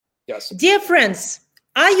Yes. Dear friends,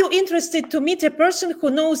 are you interested to meet a person who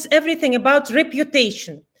knows everything about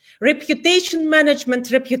reputation? Reputation management,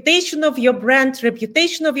 reputation of your brand,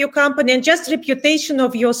 reputation of your company, and just reputation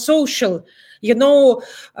of your social,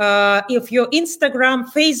 if your Instagram,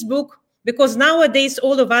 Facebook, because nowadays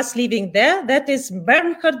all of us living there, that is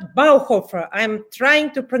Bernhard Bauhofer. I'm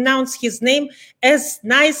trying to pronounce his name as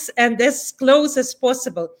nice and as close as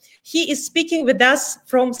possible. He is speaking with us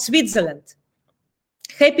from Switzerland.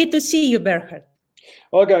 Happy to see you, Bernhard.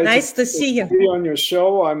 Okay, nice to see you. Be on your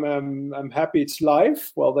show. I'm happy it's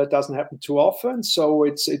live. Well, that doesn't happen too often, so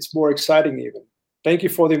it's more exciting even. Thank you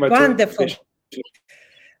for the invitation. Wonderful.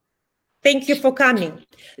 Thank you for coming.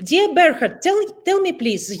 Dear Bernhard, tell me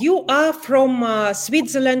please, you are from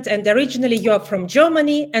Switzerland and originally you are from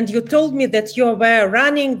Germany, and you told me that you were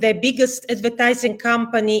running the biggest advertising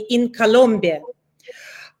company in Colombia.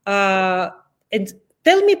 And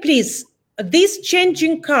tell me please, these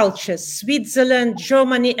changing cultures, Switzerland,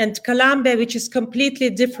 Germany, and Colombia, which is completely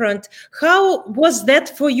different, how was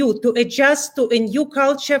that for you to adjust to a new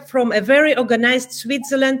culture from a very organized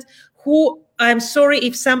Switzerland, who, I'm sorry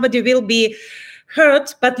if somebody will be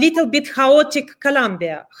hurt, but little bit chaotic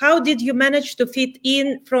Colombia? How did you manage to fit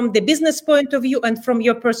in from the business point of view and from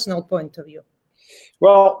your personal point of view?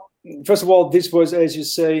 Well, first of all, this was, as you're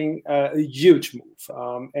saying, a huge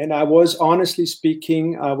move. And I was, honestly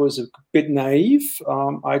speaking, I was a bit naive.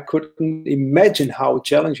 I couldn't imagine how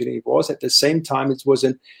challenging it was. At the same time, it was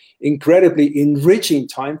an incredibly enriching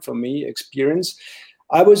time for me, experience.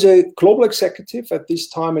 I was a global executive at this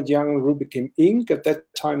time at Young & Rubicam Inc., at that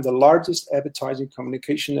time the largest advertising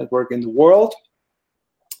communication network in the world.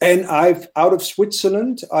 And out of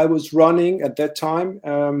Switzerland, I was running at that time,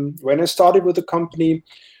 when I started with the company,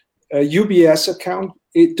 a UBS account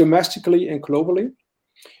domestically and globally.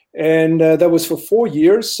 And that was for 4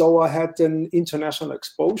 years. So I had an international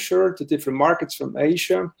exposure to different markets from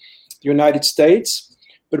Asia, the United States.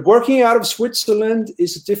 But working out of Switzerland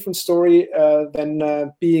is a different story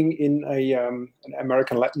than being in an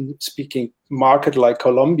American Latin-speaking market like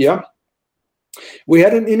Colombia. We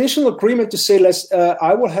had an initial agreement to say,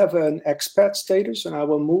 I will have an expat status and I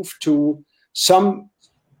will move to some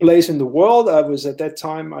place in the world. At that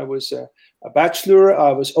time, I was a bachelor.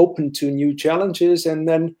 I was open to new challenges. And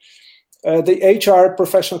then the HR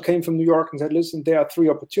professional came from New York and said, listen, there are 3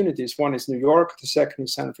 opportunities. One is New York, the second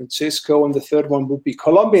is San Francisco, and the third one would be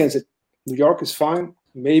Colombia. And I said, New York is fine,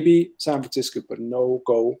 maybe San Francisco, but no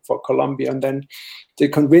go for Colombia. And then they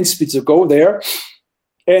convinced me to go there.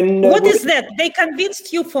 And what is that? They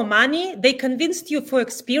convinced you for money, they convinced you for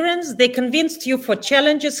experience, they convinced you for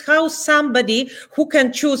challenges. How somebody who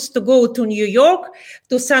can choose to go to New York,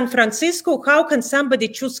 to San Francisco, how can somebody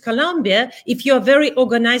choose Colombia if you are very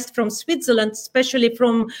organized from Switzerland, especially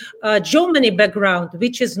from Germany background,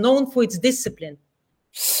 which is known for its discipline?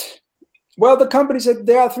 Well, the company said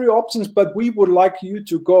there are 3 options, but we would like you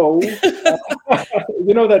to go.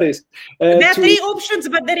 You know that is. There are 3 options,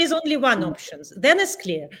 but there is only 1 option. Then it's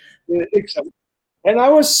clear. Exactly. And I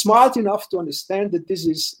was smart enough to understand that this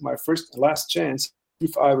is my first and last chance.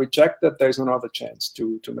 If I reject that, there's another chance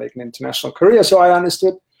to make an international career. So I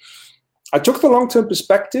understood. I took the long-term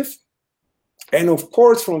perspective. And of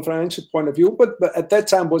course, from a financial point of view, but at that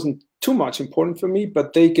time wasn't too much important for me,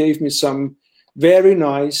 but they gave me some very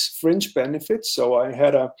nice fringe benefits. So I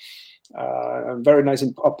had a very nice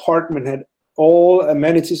apartment, had all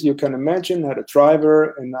amenities you can imagine, had a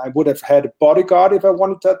driver, and I would have had a bodyguard if I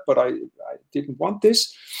wanted that, but I didn't want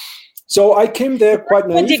this. So I came there quite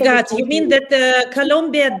naive. Bodyguard, you mean that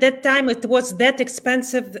Colombia at that time, it was that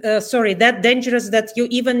expensive, that dangerous that you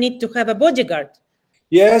even need to have a bodyguard?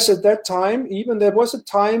 Yes, at that time, even there was a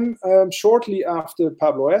time shortly after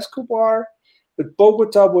Pablo Escobar, but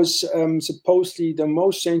Bogota was supposedly the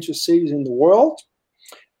most dangerous city in the world,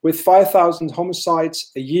 with 5,000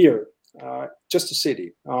 homicides a year, just a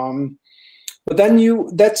city. But then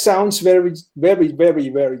that sounds very, very, very,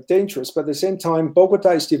 very dangerous. But at the same time,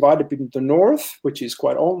 Bogota is divided between the north, which is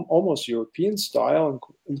quite almost European style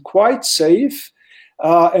and quite safe,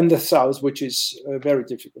 and the south, which is very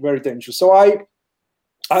difficult, very dangerous. So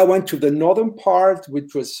I went to the northern part,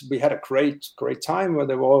 we had a great time where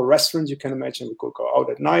there were all restaurants you can imagine. We could go out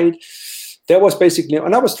at night. There was basically,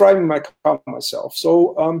 and I was driving my car myself.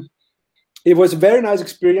 So it was a very nice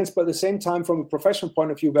experience, but at the same time, from a professional point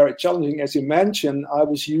of view, very challenging. As you mentioned, I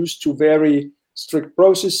was used to very strict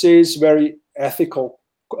processes, very ethical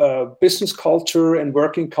business culture and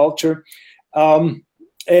working culture. And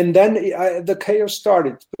then the chaos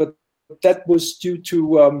started, but that was due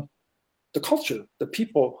to the culture, the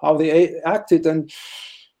people, how they acted. And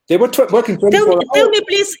They were working 24 hours. Tell me,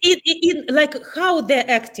 please, in like how they're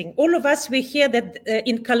acting. All of us, we hear that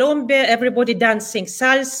in Colombia, everybody dancing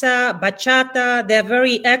salsa, bachata. They're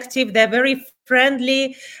very active. They're very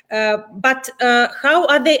friendly. But how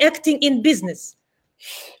are they acting in business?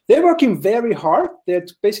 They're working very hard. They're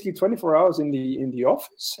basically 24 hours in the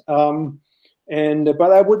office.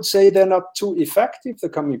 But I would say they're not too effective. They're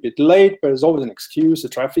coming a bit late, but there's always an excuse. The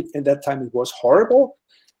traffic at that time, it was horrible.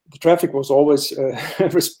 The traffic was always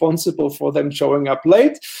responsible for them showing up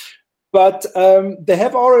late. But they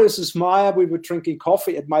have always a smile. We were drinking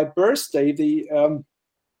coffee at my birthday. They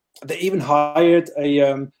even hired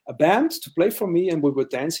a band to play for me, and we were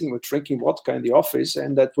dancing, we were drinking vodka in the office,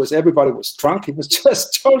 and everybody was drunk. It was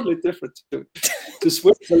just totally different to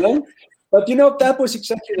Switzerland. But that was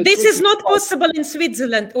exactly. This is not possible in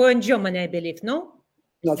Switzerland or in Germany, I believe. No,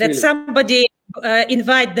 not that really. Somebody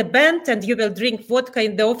invite the band and you will drink vodka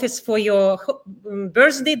in the office for your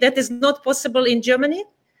birthday. That is not possible in Germany.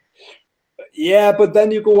 Yeah, but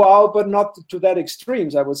then you go out, but not to that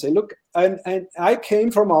extremes, I would say. Look, and I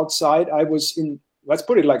came from outside. I was let's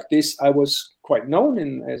put it like this. I was quite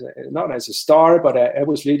known not as a star, but I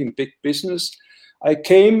was leading big business. I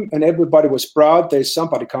came and everybody was proud. There's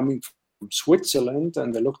somebody coming from Switzerland,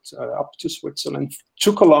 and they looked up to Switzerland,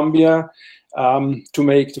 to Colombia,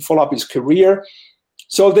 to follow up his career.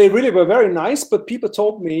 So they really were very nice, but people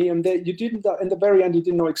told me, and you didn't, in the very end, you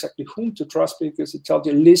didn't know exactly whom to trust, because it told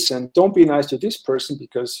you, listen, don't be nice to this person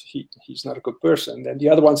because he's not a good person. And the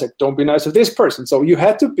other one said, don't be nice to this person. So you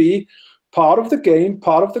had to be part of the game,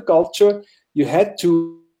 part of the culture. You had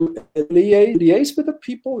to liaise with the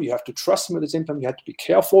people. You have to trust them at the same time. You had to be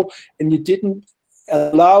careful, and you didn't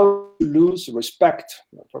allow to lose respect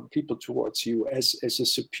from people towards you as a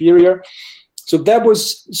superior. So that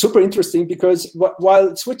was super interesting, because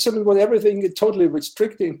while Switzerland was everything totally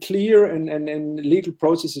restricted and clear and legal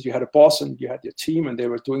processes, you had a boss and you had your team and they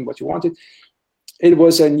were doing what you wanted. It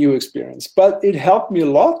was a new experience, but it helped me a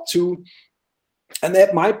lot and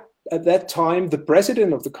at that time, the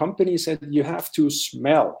president of the company said, you have to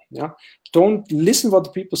smell. Yeah, don't listen what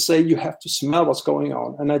the people say. You have to smell what's going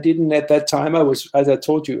on. And I didn't at that time. I was, as I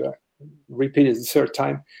told you, repeated the third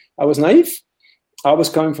time, I was naive. I was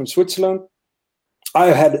coming from Switzerland. I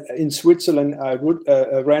had in Switzerland, I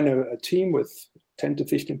ran a team with 10 to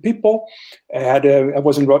 15 people. I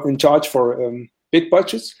was in charge for big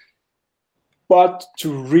budgets. But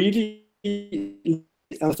to really, in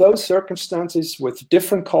those circumstances, with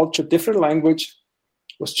different culture, different language,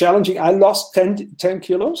 was challenging. I lost 10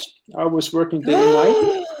 kilos. I was working day and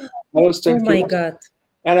night. I lost 10 kilos. Oh my God.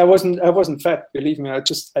 And I wasn't fat, believe me. I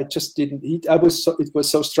just didn't eat. It was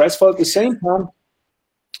so stressful. At the same time,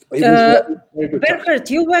 Bernhard,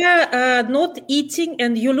 you were not eating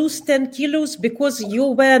and you lose 10 kilos because you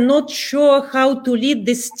were not sure how to lead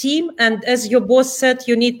this team. And as your boss said,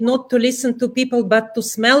 you need not to listen to people, but to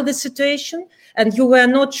smell the situation. And you were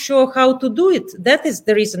not sure how to do it. That is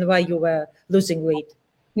the reason why you were losing weight.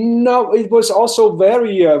 No, it was also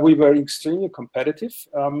we were extremely competitive.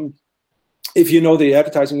 If you know the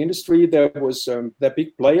advertising industry, there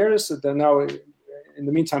big players. They're now, in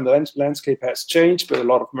the meantime, the landscape has changed with a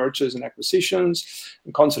lot of mergers and acquisitions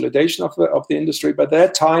and consolidation of the industry. But at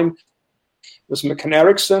that time, it was McCann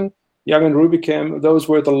Erickson, Young and Rubicam. Those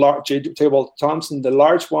were the large, J. Walter Thompson, the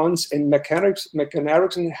large ones. And McCann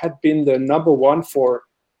Erickson had been the number one for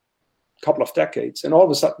a couple of decades. And all of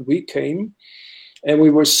a sudden, we came, and we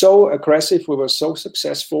were so aggressive. We were so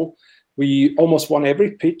successful. We almost won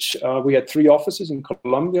every pitch. We had 3 offices in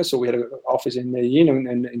Colombia, so we had an office in Medellin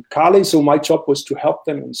and in Cali. So my job was to help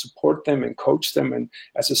them and support them and coach them, and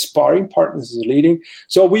as a sparring partner, as a leading.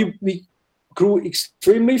 So we grew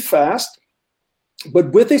extremely fast,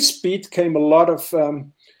 but with this speed came a lot of,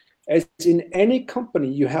 as in any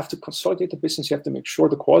company, you have to consolidate the business. You have to make sure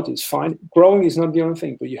the quality is fine. Growing is not the only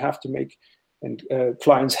thing, but you have to make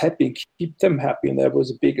clients happy and keep them happy, and that was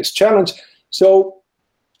the biggest challenge. So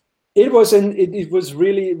it was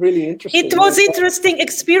really, really interesting. It was interesting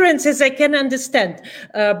experience, as I can understand.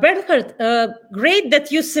 Bernhard, great that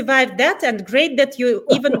you survived that, and great that you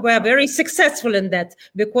even were very successful in that,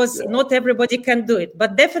 because not everybody can do it.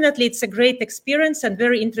 But definitely it's a great experience and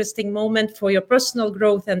very interesting moment for your personal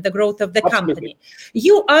growth and the growth of the company.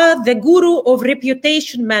 You are the guru of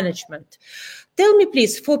reputation management. Tell me,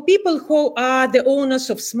 please, for people who are the owners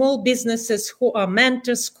of small businesses, who are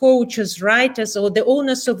mentors, coaches, writers, or the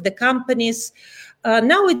owners of the companies,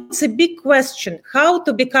 now it's a big question, how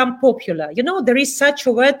to become popular. You know, there is such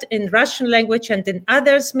a word in Russian language and in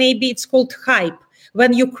others, maybe it's called hype.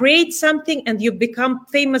 When you create something and you become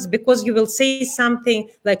famous because you will say something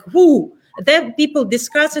like, whoo, Then people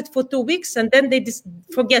discuss it for 2 weeks and then they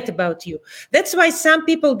forget about you. That's why some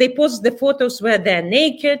people, they post the photos where they're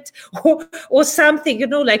naked or something, you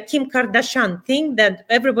know, like Kim Kardashian thing that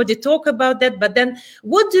everybody talk about that. But then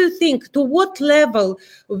what do you think, to what level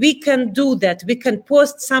we can do that? We can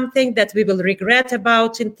post something that we will regret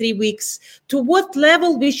about in 3 weeks. To what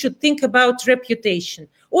level we should think about reputation?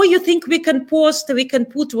 Or you think we can post, we can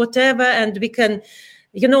put whatever, and we can,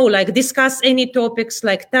 you know, like discuss any topics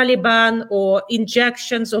like Taliban or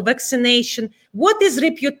injections or vaccination? What is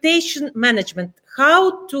reputation management?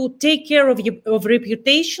 How to take care of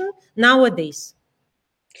reputation nowadays?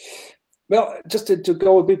 Well, just to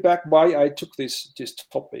go a bit back, why I took this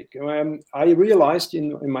topic. I realized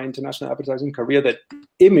in my international advertising career that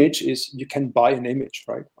image is, you can buy an image,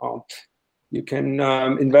 right? You can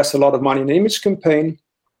invest a lot of money in an image campaign.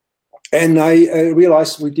 And I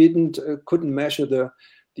realized we couldn't measure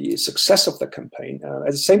the success of the campaign.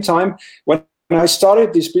 At the same time, when I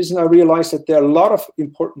started this business, I realized that there are a lot of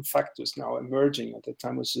important factors now emerging. At the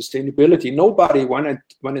time was sustainability. Nobody, when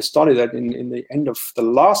I started that in the end of the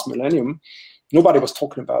last millennium, nobody was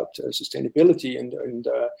talking about sustainability and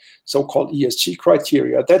so-called ESG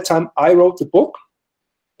criteria. At that time, I wrote the book,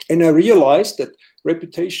 and I realized that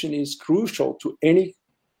reputation is crucial to any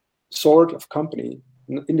sort of company,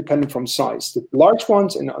 independent from size, the large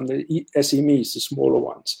ones and on the SMEs, the smaller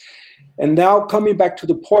ones. And now coming back to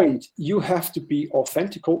the point, you have to be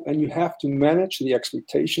authentic and you have to manage the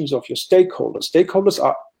expectations of your stakeholders. Stakeholders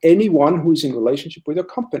are anyone who is in relationship with your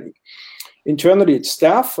company. Internally, it's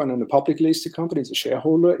staff, and in a publicly listed company, it's a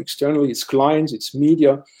shareholder. Externally, it's clients, it's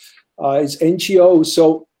media, it's NGOs.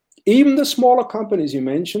 So even the smaller companies you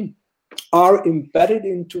mentioned are embedded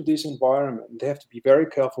into this environment. They have to be very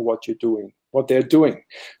careful what they're doing.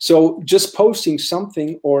 So just posting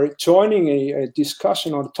something or joining a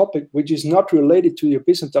discussion on a topic which is not related to your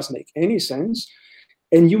business doesn't make any sense.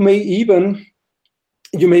 And you may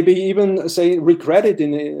be even say regret it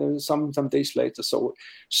in some days later. So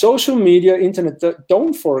social media, internet,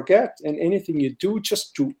 don't forget, and anything you do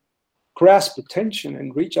just to grasp attention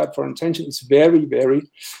and reach out for attention is very, very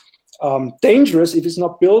dangerous if it's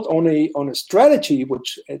not built on a strategy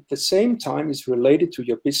which at the same time is related to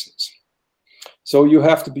your business. So you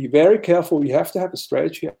have to be very careful. You have to have a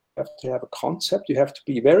strategy. You have to have a concept. You have to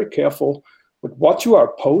be very careful with what you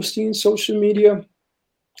are posting in social media.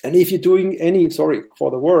 And if you're doing any, sorry for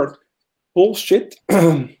the word, bullshit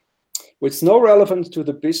with no relevance to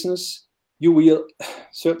the business, you will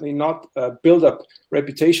certainly not build up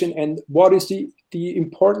reputation. And what is the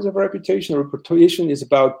importance of reputation? Reputation is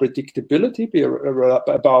about predictability,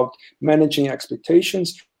 about managing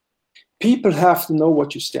expectations. People have to know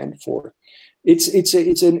what you stand for. It's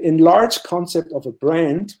an enlarged concept of a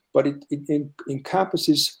brand, but it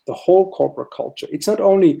encompasses the whole corporate culture. It's not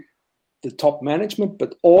only the top management,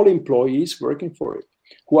 but all employees working for it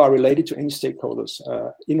who are related to any stakeholders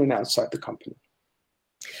in and outside the company.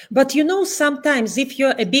 But you know, sometimes if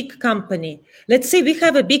you're a big company, let's say we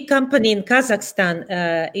have a big company in Kazakhstan,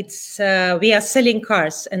 we are selling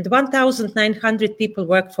cars, and 1,900 people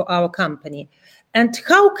work for our company. And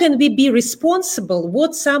how can we be responsible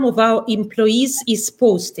what some of our employees is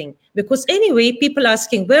posting? Because anyway, people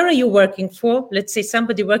asking, where are you working for? Let's say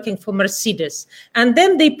somebody working for Mercedes. And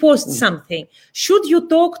then they post something. Should you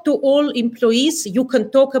talk to all employees? You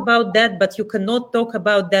can talk about that, but you cannot talk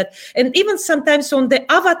about that. And even sometimes on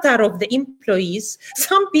the avatar of the employees,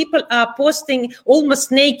 some people are posting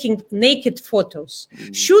almost naked photos.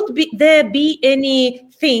 Should there be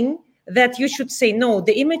anything that you should say, no,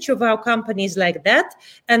 the image of our company is like that,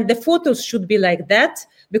 and the photos should be like that,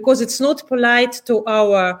 because it's not polite to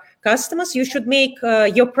our customers? You should make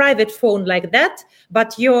your private phone like that,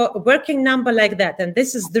 but your working number like that, and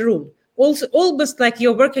this is the rule. Also, almost like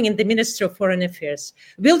you're working in the Ministry of Foreign Affairs.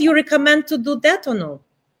 Will you recommend to do that or no?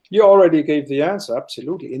 You already gave the answer,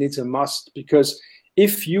 absolutely, and it's a must, because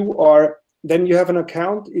if you are, then you have an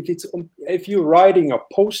account. If you're writing or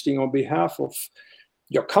posting on behalf of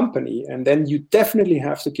your company, and then you definitely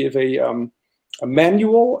have to give a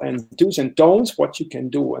manual and do's and don'ts, what you can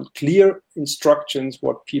do, and clear instructions,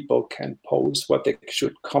 what people can post, what they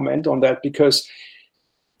should comment on that, because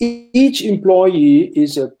each employee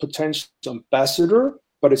is a potential ambassador,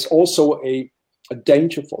 but it's also a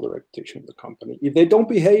danger for the reputation of the company. If they don't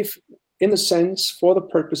behave in a sense for the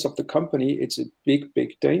purpose of the company, it's a big,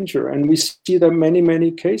 big danger. And we see that many,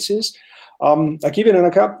 many cases. I'll give you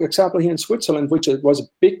an example here in Switzerland, which was a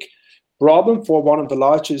big problem for one of the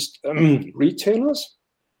largest retailers.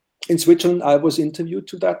 In Switzerland, I was interviewed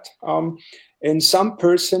to that. And some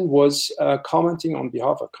person was commenting on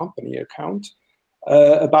behalf of a company account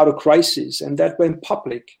about a crisis, and that went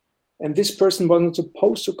public. and this person wasn't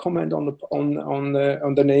supposed to comment on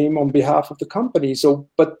the name on behalf of the company. So,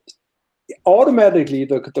 but automatically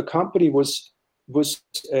the company was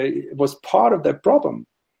part of that problem,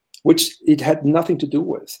 which it had nothing to do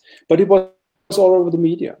with, but it was all over the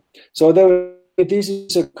media. So this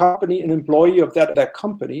is a company, an employee of that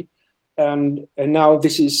company, and now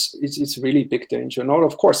it's really big danger. Now,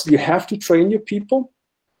 of course, you have to train your people.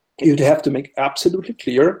 You'd have to make absolutely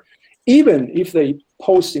clear, even if they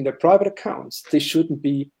post in their private accounts, they shouldn't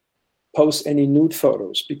post any nude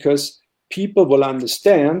photos, because people will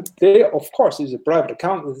understand of course, it's a private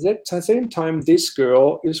account. At the same time, this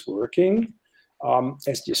girl is working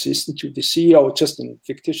as the assistant to the CEO, just a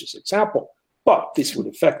fictitious example. But this would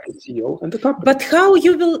affect the CEO and the company. But how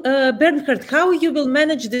you will, Bernhard, how you will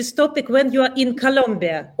manage this topic when you are in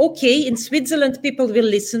Colombia? Okay, in Switzerland, people will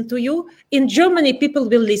listen to you. In Germany, people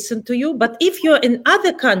will listen to you. But if you're in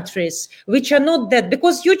other countries, which are not that,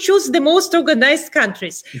 because you choose the most organized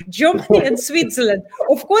countries, Germany and Switzerland,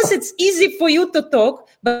 of course, it's easy for you to talk.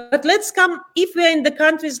 But let's come, if we're in the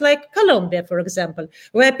countries like Colombia, for example,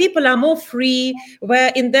 where people are more free,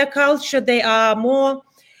 where in their culture, they are more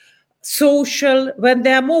social, when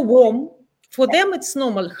they are more warm, for them it's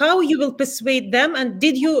normal. How you will persuade them, and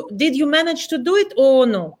did you manage to do it or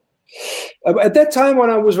no? At that time when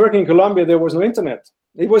I was working in Colombia, there was no internet.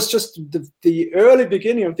 It was just the early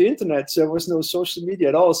beginning of the internet, so there was no social media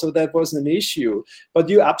at all, so that wasn't an issue. But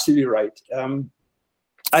you're absolutely right.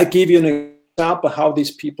 I give you an example how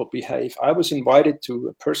these people behave. I was invited to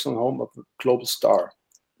a personal home of a global star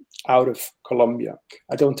out of Colombia.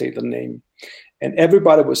 I don't take the name. And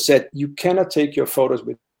everybody was said, you cannot take your photos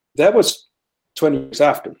with. That was 20 years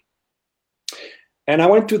after. And I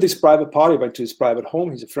went to this private party, went to his private home,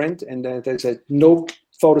 he's a friend, and they said, no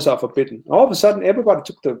photos are forbidden. All of a sudden, everybody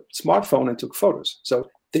took the smartphone and took photos. So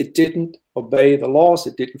they didn't obey the laws,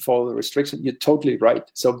 they didn't follow the restrictions. You're totally right.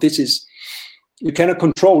 So this is, you cannot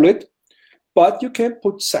control it, but you can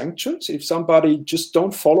put sanctions if somebody just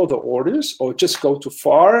don't follow the orders or just go too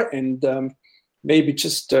far and maybe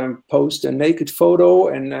just post a naked photo,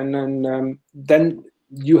 and then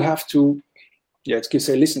you have to,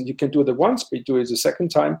 say, listen, you can do it once, but do it a second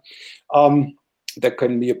time. That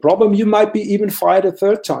can be a problem. You might be even fired a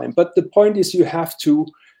third time. But the point is, you have to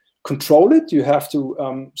control it, you have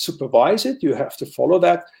to supervise it, you have to follow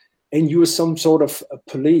that, and use some sort of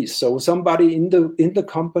police. So somebody in the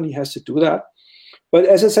company has to do that. But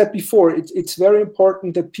as I said before, it's very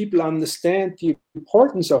important that people understand the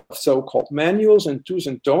importance of so-called manuals and do's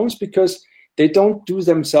and don'ts, because they don't do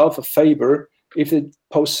themselves a favor if they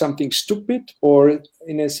post something stupid or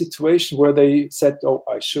in a situation where they said, oh,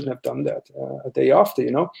 I shouldn't have done that a day after,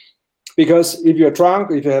 Because if you're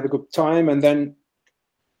drunk, if you had a good time, and then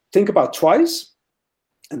think about twice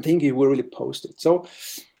and think you will really post it. So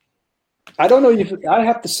I don't know if I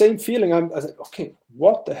have the same feeling. I was like, okay,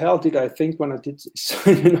 what the hell did I think when I did this?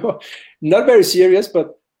 Not very serious,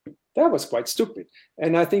 but that was quite stupid.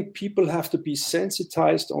 And I think people have to be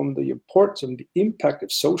sensitized on the importance and the impact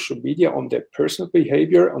of social media on their personal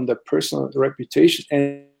behavior, on their personal reputation,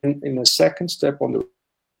 and in a second step on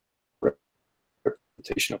the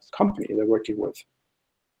reputation of the company they're working with.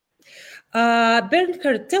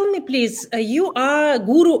 Bernhard, tell me please, you are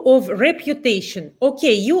guru of reputation.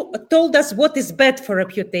 Okay, you told us what is bad for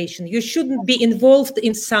reputation. You shouldn't be involved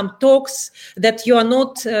in some talks that you are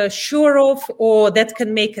not sure of or that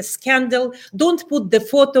can make a scandal. Don't put the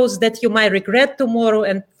photos that you might regret tomorrow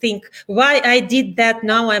and think, why I did that,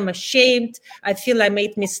 now I'm ashamed, I feel I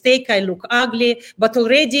made mistake, I look ugly, but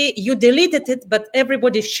already you deleted it, but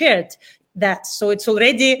everybody shared that. So it's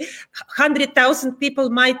already 100,000 people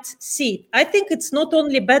might see it. I think it's not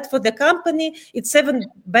only bad for the company, it's even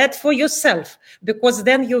bad for yourself, because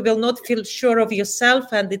then you will not feel sure of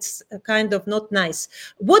yourself and it's kind of not nice.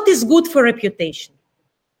 What is good for reputation?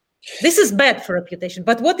 This is bad for reputation,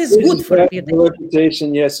 but what is good for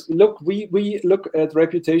reputation? Yes. Look, we look at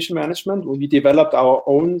reputation management. We developed our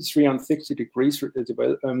own 360 degrees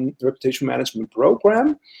reputation management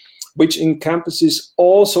program, which encompasses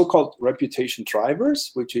all so-called reputation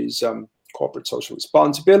drivers, which is corporate social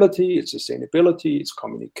responsibility, it's sustainability, it's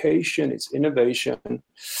communication, it's innovation,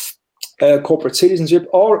 corporate citizenship,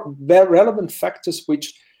 all very relevant factors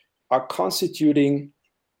which are constituting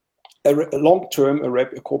a long-term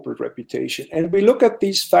corporate reputation. And we look at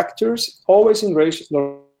these factors always in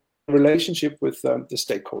relationship with the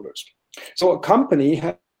stakeholders. So a company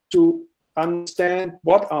has to understand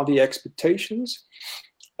what are the expectations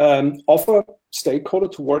of a stakeholder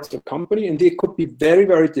towards the company, and they could be very,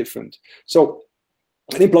 very different. So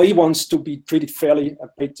an employee wants to be treated fairly,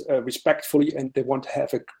 respectfully, and they want to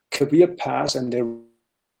have a career path, and they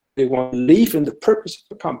They want to believe in the purpose of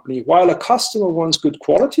the company, while a customer wants good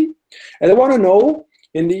quality. And they want to know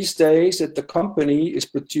in these days that the company is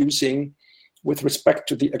producing with respect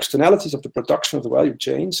to the externalities of the production of the value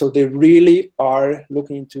chain. So they really are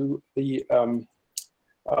looking into the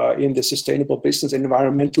in the sustainable business and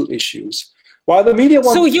environmental issues. While the media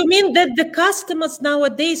So you mean that the customers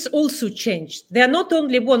nowadays also changed? They not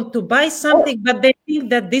only want to buy something, but they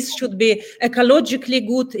think that this should be ecologically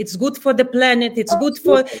good. It's good for the planet. It's good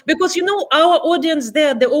for, because you know, our audience, they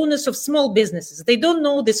are the owners of small businesses. They don't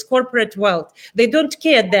know this corporate world. They don't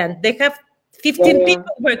care then. They have 15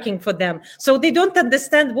 people working for them. So they don't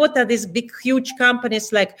understand what are these big, huge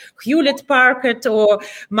companies like Hewlett-Packard or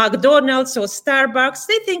McDonald's or Starbucks.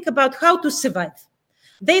 They think about how to survive.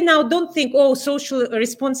 They now don't think, oh, social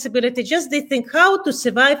responsibility, just they think how to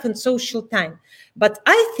survive in social time. But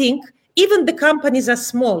I think even the companies are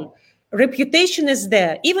small. Reputation is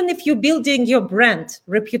there. Even if you're building your brand,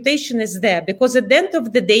 reputation is there. Because at the end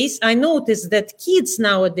of the days, I noticed that kids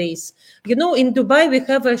nowadays, you know, in Dubai, we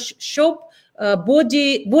have a shop,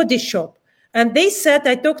 body shop. And they said,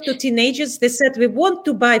 I talked to teenagers, they said, we want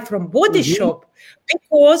to buy from Body Shop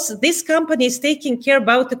because this company is taking care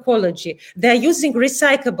about ecology. They're using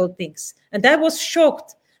recyclable things. And I was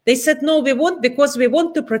shocked. They said, no, we won't because we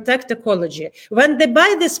want to protect ecology. When they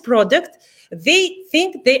buy this product, they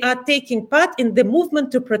think they are taking part in the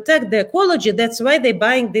movement to protect the ecology. That's why they're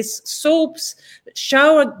buying these soaps,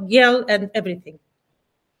 shower gel, and everything.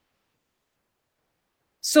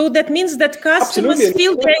 So that means that customers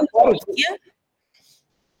feel yeah?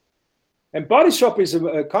 And Body Shop is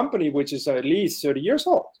a company which is at least 30 years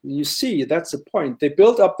old. You see, that's the point. They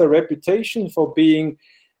built up their reputation for being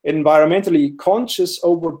environmentally conscious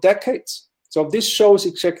over decades. So this shows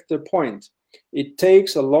exactly the point. It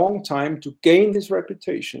takes a long time to gain this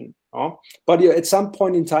reputation. But at some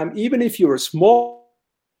point in time, even if you're a small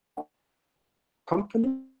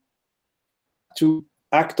company, to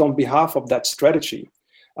act on behalf of that strategy.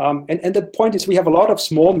 And the point is, we have a lot of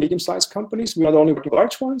small, medium-sized companies. We are not only working with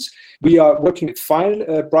large ones. We are working with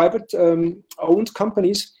private owned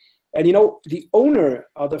companies. And, you know, the owner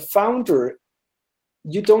or the founder,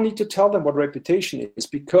 you don't need to tell them what reputation is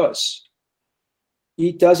because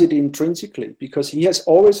he does it intrinsically, because he has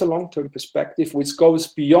always a long-term perspective which goes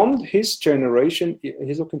beyond his generation.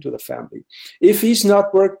 He's looking to the family. If he's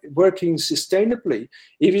not working sustainably,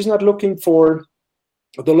 if he's not looking for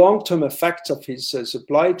the long-term effects of his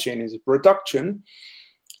supply chain, his production,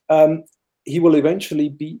 he will eventually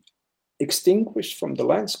be extinguished from the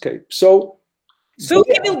landscape. So he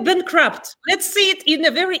will bankrupt. Let's see it in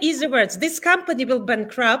a very easy words. This company will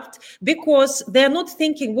bankrupt because they're not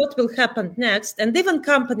thinking what will happen next. And even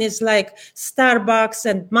companies like Starbucks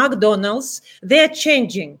and McDonald's, they're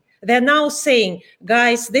changing. They're now saying,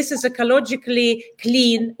 guys, this is ecologically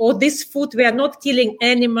clean, or this food, we are not killing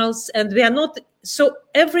animals, and we are not. So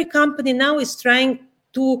every company now is trying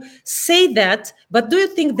to say that, but do you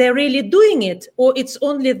think they're really doing it, or it's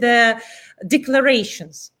only the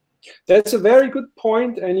declarations? That's a very good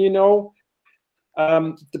point. And, you know,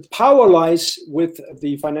 the power lies with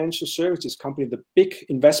the financial services company, the big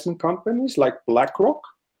investment companies like BlackRock,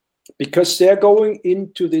 because they're going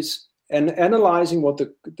into this and analyzing what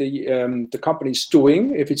the company is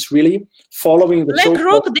doing, if it's really following the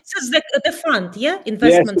BlackRock, this is the fund, yeah?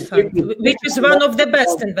 Investment fund, which is one of the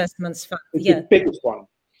best investments fund. It's the biggest one.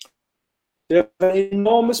 They have an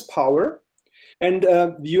enormous power. And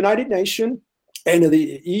the United Nations and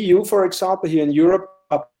the EU, for example, here in Europe,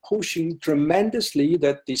 are pushing tremendously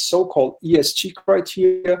that the so-called ESG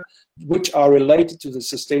criteria, which are related to the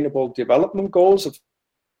Sustainable Development Goals of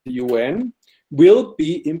the UN, will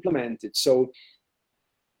be implemented. So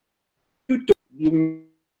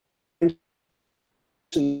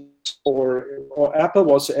or Apple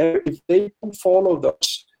was, if they don't follow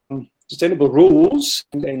those sustainable rules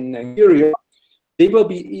and criteria, they will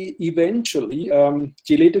be eventually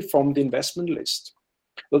deleted from the investment list.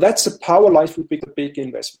 Well, that's the power life with big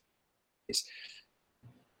investments.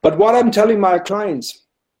 But what I'm telling my clients,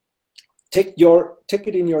 take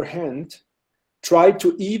it in your hand, try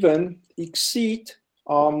to even exceed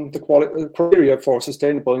the criteria for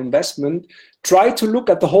sustainable investment. Try to look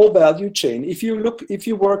at the whole value chain. If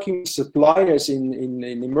you're working with suppliers in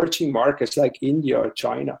emerging markets like India or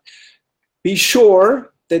China, be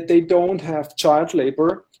sure that they don't have child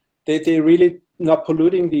labor, that they're really not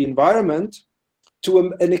polluting the environment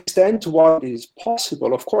to an extent to what is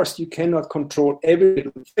possible. Of course, you cannot control every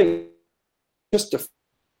little thing, just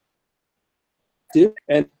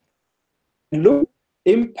and look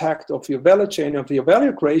impact of your value chain, of your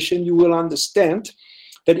value creation, you will understand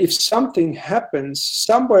that if something happens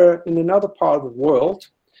somewhere in another part of the world,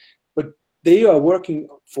 they are working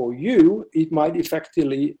for you, it might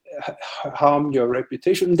effectively harm your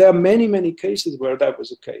reputation. There are many, many cases where that was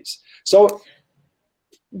the case. So,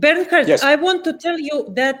 Bernhard, yes. I want to tell you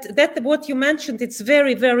that what you mentioned, it's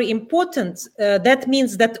very, very important. That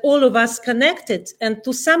means that all of us connected. And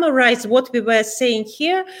to summarize what we were saying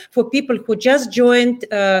here, for people who just joined,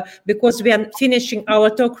 because we are finishing our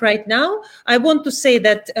talk right now, I want to say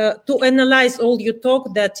that to analyze all your talk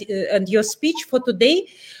and your speech for today,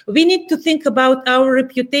 we need to think about our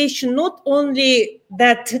reputation, not only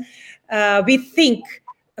that we think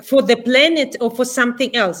for the planet or for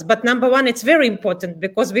something else. But number one, it's very important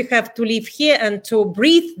because we have to live here and to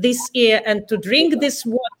breathe this air and to drink this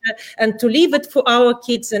water and to leave it for our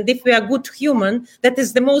kids. And if we are good human, that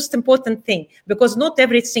is the most important thing, because not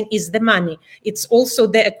everything is the money. It's also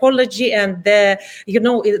the ecology and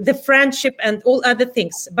the friendship and all other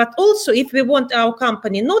things. But also, if we want our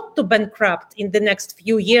company not to bankrupt in the next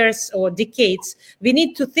few years or decades, we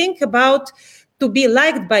need to think about to be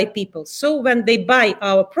liked by people. So when they buy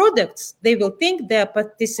our products, they will think they are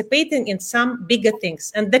participating in some bigger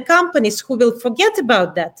things. And the companies who will forget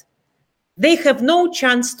about that, they have no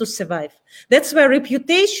chance to survive. That's why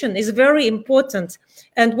reputation is very important.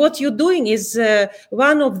 And what you're doing is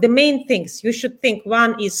one of the main things you should think.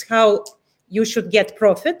 One is how you should get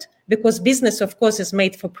profit, because business, of course, is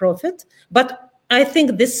made for profit. But I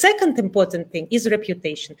think the second important thing is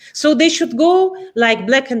reputation. So they should go like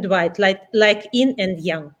black and white, like yin and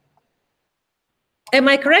yang. Am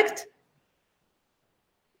I correct?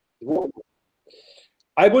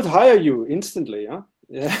 I would hire you instantly, huh?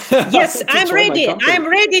 Yeah. Yes, I'm ready. I'm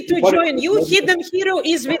ready to join you. Hidden Hero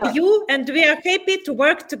is with you, and we are happy to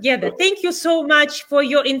work together. Thank you so much for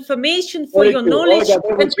your information, for your knowledge,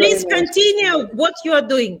 and please continue what you are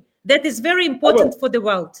doing. That is very important for the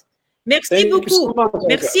world. Merci beaucoup.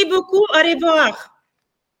 Merci beaucoup. Au revoir.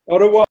 Au revoir.